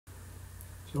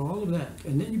So all of that.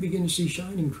 And then you begin to see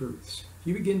shining truths.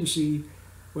 You begin to see,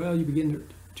 well, you begin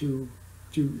to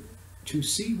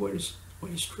see what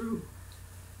is true.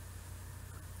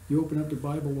 You open up the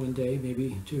Bible one day,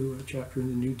 maybe to a chapter in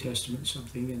the New Testament,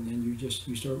 something, and then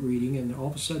you start reading, and all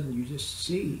of a sudden you just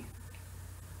see.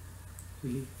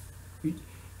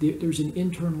 There's an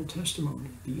internal testimony.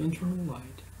 The internal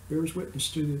light bears witness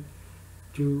to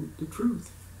the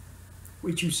truth,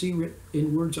 which you see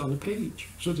in words on the page.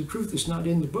 So the truth is not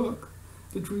in the book.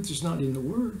 The truth is not in the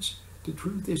words. The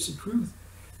truth is the truth.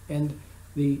 And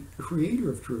the creator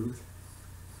of truth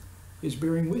is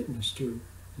bearing witness to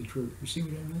the truth. You see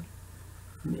what I mean?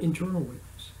 An internal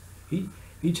witness.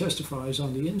 He testifies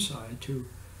on the inside to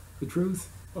the truth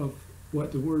of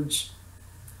what the words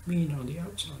mean on the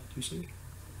outside, you see.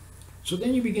 So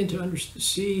then you begin to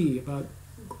see about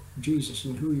Jesus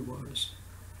and who he was.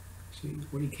 See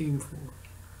what he came for.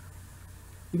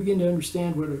 You begin to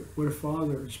understand what a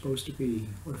father is supposed to be,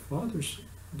 what a father's,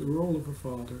 the role of a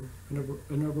father and of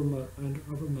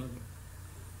a mother.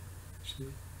 See,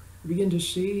 you begin to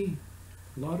see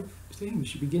a lot of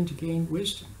things. You begin to gain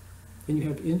wisdom, and you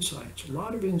have insights, a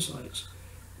lot of insights,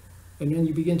 and then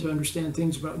you begin to understand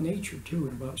things about nature too,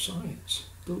 and about science.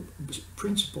 The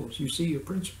principles, you see,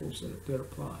 principles that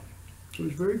apply. So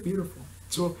it's very beautiful.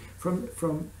 So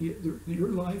from your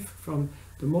life, from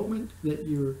the moment that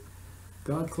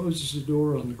God closes the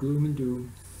door on the gloom and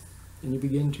doom, and you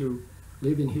begin to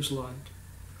live in his light,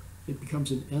 it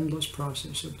becomes an endless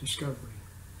process of discovery.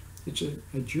 It's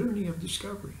a journey of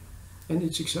discovery. And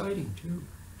it's exciting too.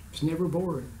 It's never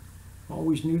boring.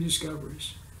 Always new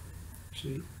discoveries.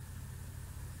 See?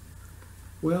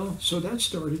 Well, so that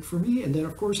started for me. And then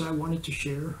of course I wanted to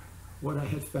share what I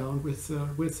had found with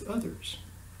others.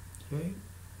 Okay?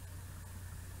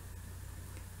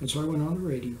 And so I went on the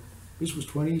radio. This was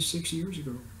 26 years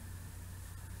ago.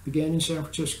 Began in San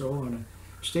Francisco on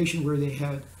a station where they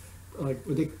had, like,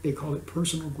 they call it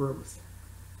personal growth,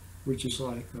 which is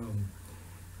like,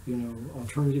 you know,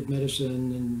 alternative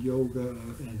medicine and yoga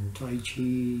and Tai Chi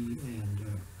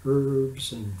and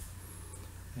herbs and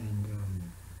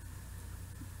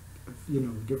you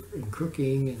know, and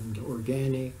cooking and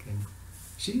organic and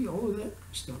see all of that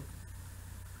stuff.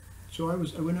 So I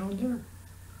went on there.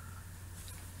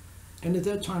 And at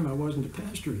that time I wasn't a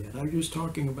pastor yet. I was just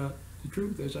talking about the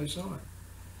truth as I saw it.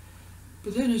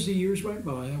 But then as the years went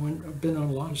by, I've been on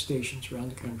a lot of stations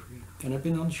around the country. And I've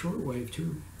been on shortwave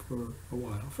too for a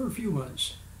while, for a few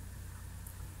months.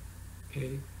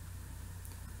 Okay.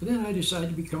 But then I decided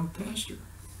to become a pastor.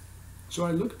 So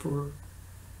I looked for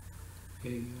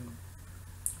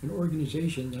an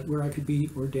organization where I could be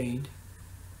ordained.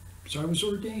 So I was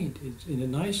ordained. It's in a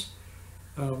nice,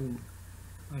 I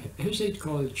hesitate to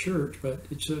call it a church, but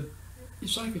it's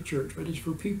like a church, but it's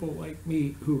for people like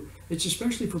me it's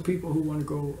especially for people who want to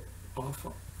go off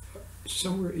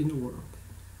somewhere in the world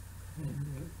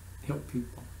and help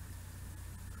people.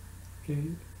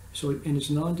 Okay, so and it's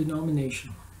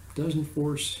non-denominational. It doesn't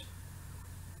force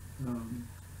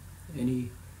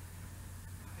any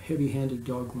heavy-handed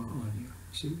dogma on you.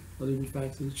 See, other than the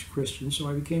fact that it's Christian, so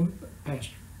I became a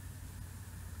pastor.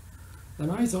 And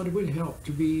I thought it would help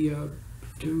to be a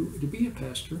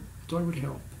pastor. I thought it would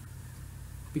help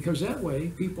because that way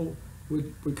people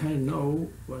would kind of know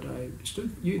what I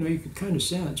stood. You know, you could kind of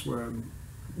sense where I'm,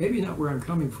 maybe not where I'm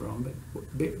coming from,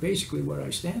 but basically what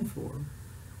I stand for.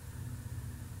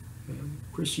 Okay?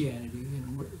 Christianity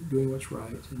and doing what's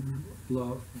right and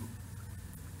love, and,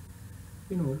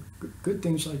 you know, good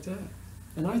things like that.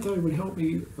 And I thought it would help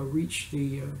me reach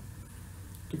the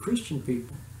Christian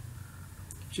people.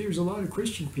 See, there's a lot of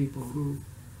Christian people who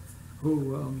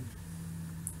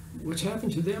what's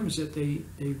happened to them is that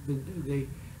they've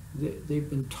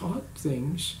been taught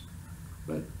things,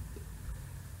 and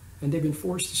they've been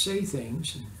forced to say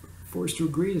things and forced to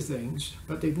agree to things,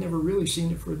 but they've never really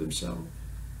seen it for themselves.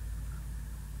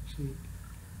 See,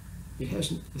 the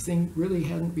thing really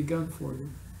hadn't begun for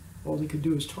them. All they could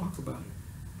do is talk about it.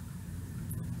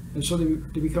 And so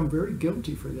they become very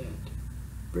guilty for that.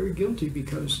 Very guilty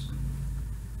because,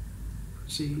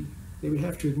 see, they would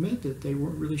have to admit that they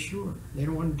weren't really sure. They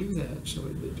don't want to do that, so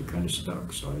they're kind of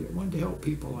stuck. So I wanted to help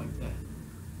people like that.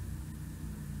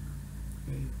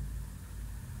 Okay.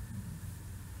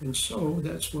 And so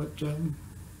that's what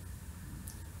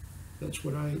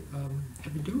I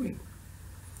have been doing.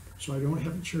 So I don't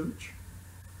have a church.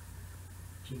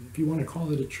 So if you want to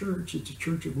call it a church, it's a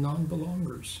church of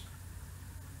non-belongers.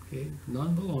 Okay,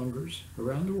 non-belongers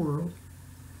around the world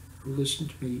who listen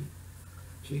to me.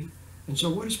 See? And so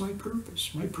what is my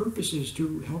purpose? My purpose is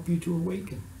to help you to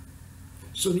awaken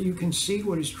so that you can see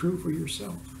what is true for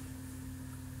yourself.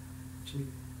 See?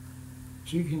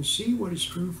 So you can see what is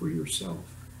true for yourself.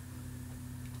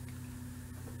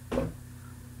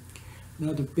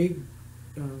 Now the big,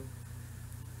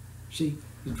 see,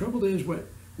 the trouble is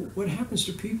what happens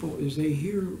to people is they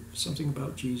hear something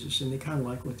about Jesus and they kind of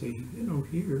like what they,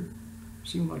 hear.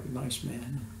 Seem like a nice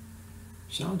man.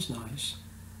 Sounds nice.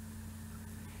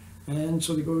 And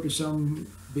so they go to some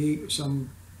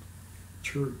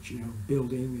church,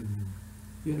 building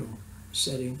and,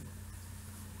 setting.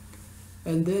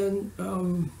 And then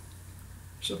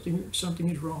something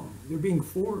is wrong. They're being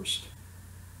forced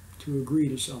to agree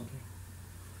to something.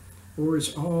 Or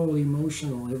it's all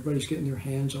emotional. Everybody's getting their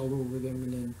hands all over them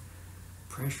and then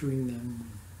pressuring them.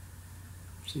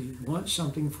 See, want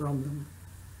something from them.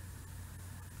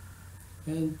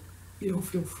 And you don't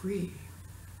feel free.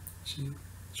 See?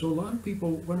 So a lot of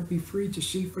people want to be free to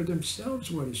see for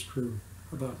themselves what is true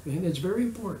about them. And it's very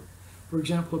important. For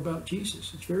example, about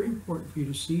Jesus. It's very important for you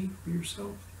to see for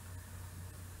yourself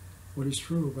what is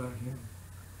true about him.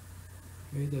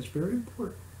 Okay, that's very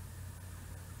important.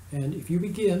 And if you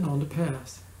begin on the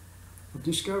path of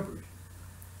discovery,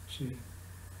 see,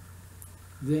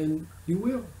 then you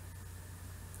will.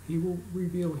 He will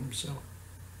reveal himself.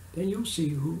 Then you'll see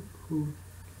who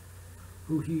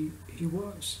he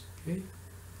was, okay?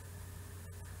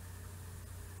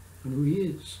 And who he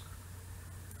is.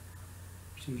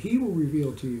 See, he will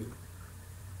reveal to you.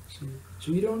 See?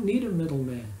 So you don't need a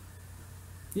middleman.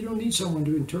 You don't need someone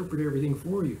to interpret everything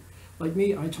for you. Like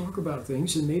me, I talk about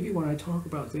things, and maybe when I talk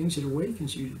about things, it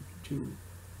awakens you to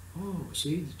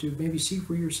maybe see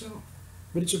for yourself.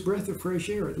 But it's a breath of fresh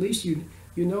air. At least you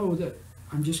know that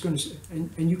I'm just going to say,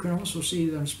 and you can also see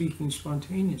that I'm speaking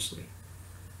spontaneously.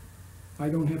 I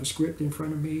don't have a script in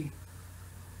front of me.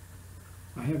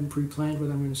 I haven't pre-planned what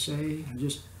I'm going to say. I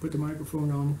just put the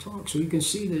microphone on and talk. So you can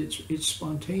see that it's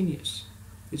spontaneous.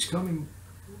 It's coming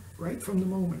right from the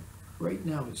moment. Right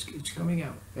now, it's coming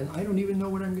out. And I don't even know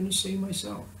what I'm going to say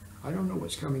myself. I don't know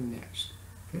what's coming next.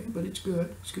 Okay, but it's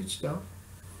good. It's good stuff.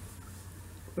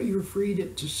 But you're free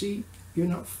to see. You're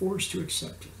not forced to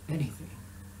accept anything.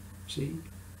 See?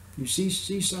 You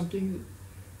see something,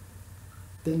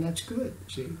 then that's good.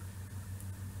 See?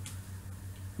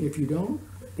 If you don't,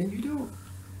 then you don't.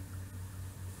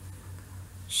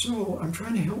 So I'm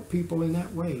trying to help people in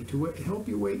that way, to help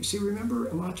you wait. See, remember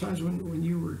a lot of times when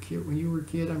you were a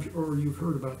kid, or you've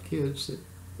heard about kids, that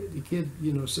the kid,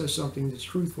 says something that's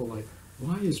truthful, like,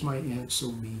 "Why is my aunt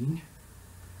so mean?"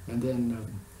 And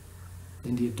then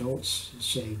the adults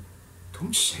say,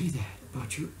 "Don't say that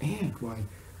about your aunt. Why,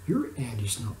 your aunt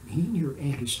is not mean. Your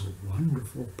aunt is a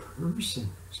wonderful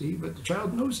person." See, but the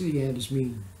child knows the aunt is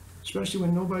mean. Especially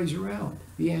when nobody's around.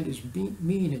 The aunt is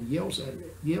mean and yells at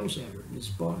her and is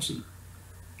bossy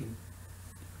and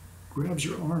grabs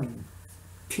her arm and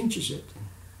pinches it.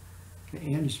 And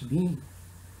the aunt is mean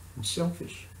and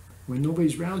selfish. When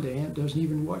nobody's around, the aunt doesn't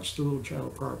even watch the little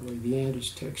child properly. The aunt is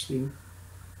texting.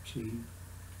 See,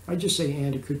 I just say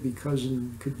aunt. It could be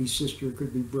cousin, could be sister,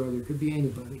 could be brother, could be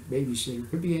anybody, babysitter,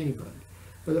 could be anybody.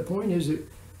 But the point is that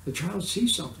the child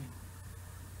sees something.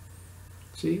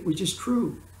 See, which is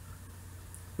true.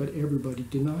 But everybody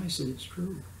denies that it's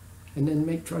true. And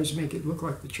then tries to make it look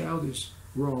like the child is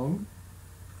wrong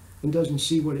and doesn't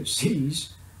see what it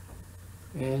sees,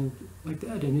 and like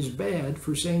that, and is bad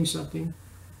for saying something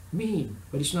mean.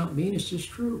 But it's not mean, it's just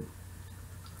true.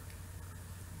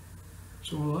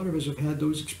 So a lot of us have had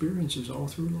those experiences all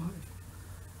through life.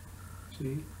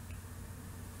 See?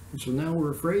 And so now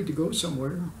we're afraid to go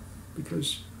somewhere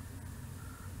because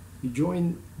you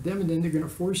join them and then they're going to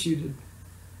force you to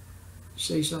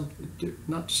say something,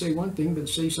 not to say one thing, but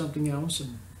say something else,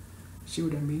 and see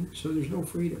what I mean? So there's no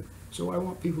freedom. So I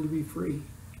want people to be free.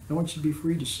 I want you to be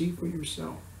free to see for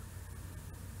yourself,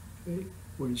 okay,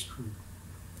 what is true.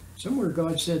 Somewhere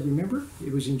God said, remember,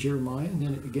 it was in Jeremiah, and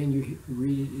then again you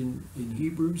read it in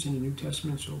Hebrews, in the New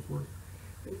Testament, and so forth.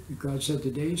 God said the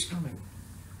day is coming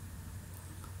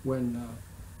when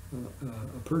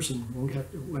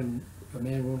when a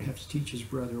man won't have to teach his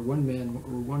brother, or one man,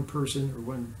 or one person,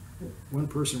 or one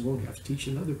person won't have to teach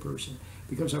another person,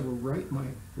 because I will write my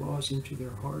laws into their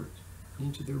heart,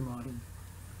 into their mind.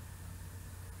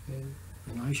 Okay?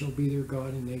 And I shall be their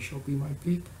God, and they shall be my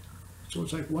people. So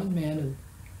it's like one man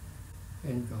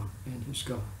and God, and his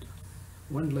God.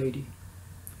 One lady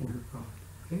and her God.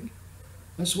 Okay?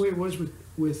 That's the way it was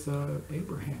with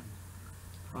Abraham,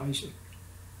 Isaac,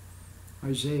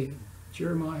 Isaiah,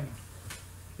 Jeremiah,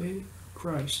 okay?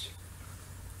 Christ,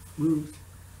 Ruth.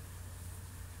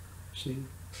 See,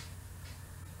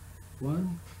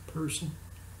 one person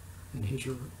and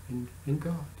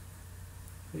God.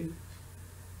 Okay?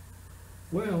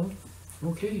 Well,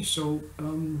 Okay, so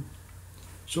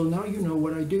now you know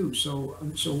what I do. So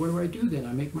what do I do then?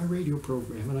 I make my radio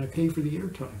program and I pay for the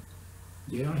airtime.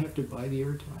 Yeah, I have to buy the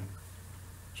airtime.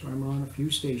 So I'm on a few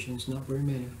stations, not very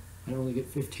many. I only get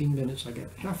 15 minutes. I got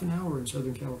half an hour in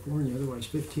Southern California, otherwise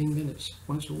 15 minutes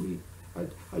once a week.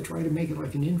 I try to make it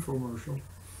like an infomercial.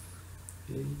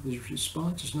 Okay, the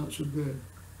response is not so good.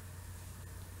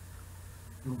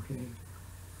 Okay.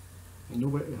 And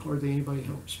nobody, hardly anybody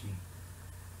helps me.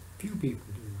 Few people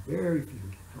do, very few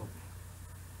help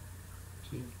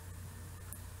me. See?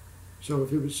 So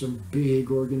if it was some big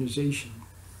organization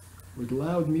with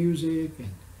loud music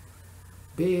and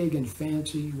big and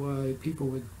fancy, why people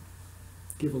would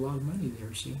give a lot of money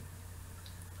there, see?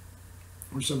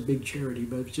 Or some big charity,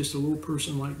 but if it's just a little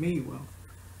person like me, well,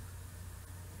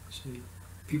 see,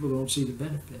 people don't see the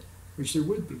benefit, which there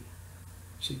would be.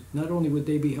 See, not only would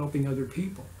they be helping other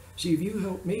people, see, if you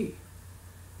help me,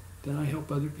 then I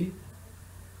help other people.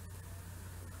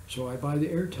 So I buy the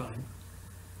airtime.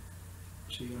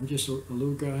 See, I'm just a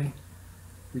little guy,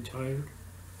 retired.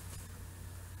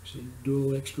 See, do a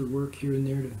little extra work here and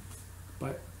there to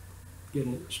get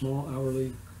a small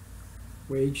hourly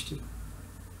wage to,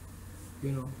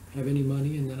 have any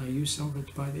money, and then I use some of it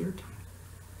to buy the airtime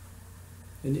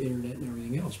and the internet and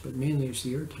everything else. But mainly it's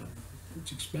the airtime.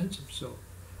 It's expensive, so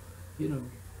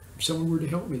if someone were to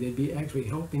help me, they'd be actually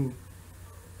helping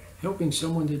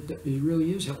someone that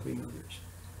really is helping others.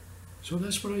 So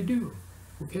that's what I do.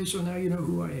 Okay, so now you know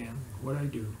who I am, what I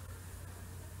do.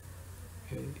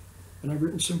 Okay, and I've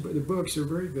written the books are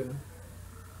very good,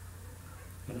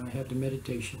 and I have the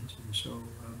meditations, and so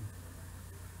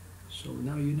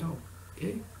now you know.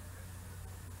 Okay.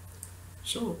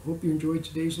 So hope you enjoyed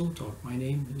today's little talk. My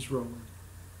name is Roland.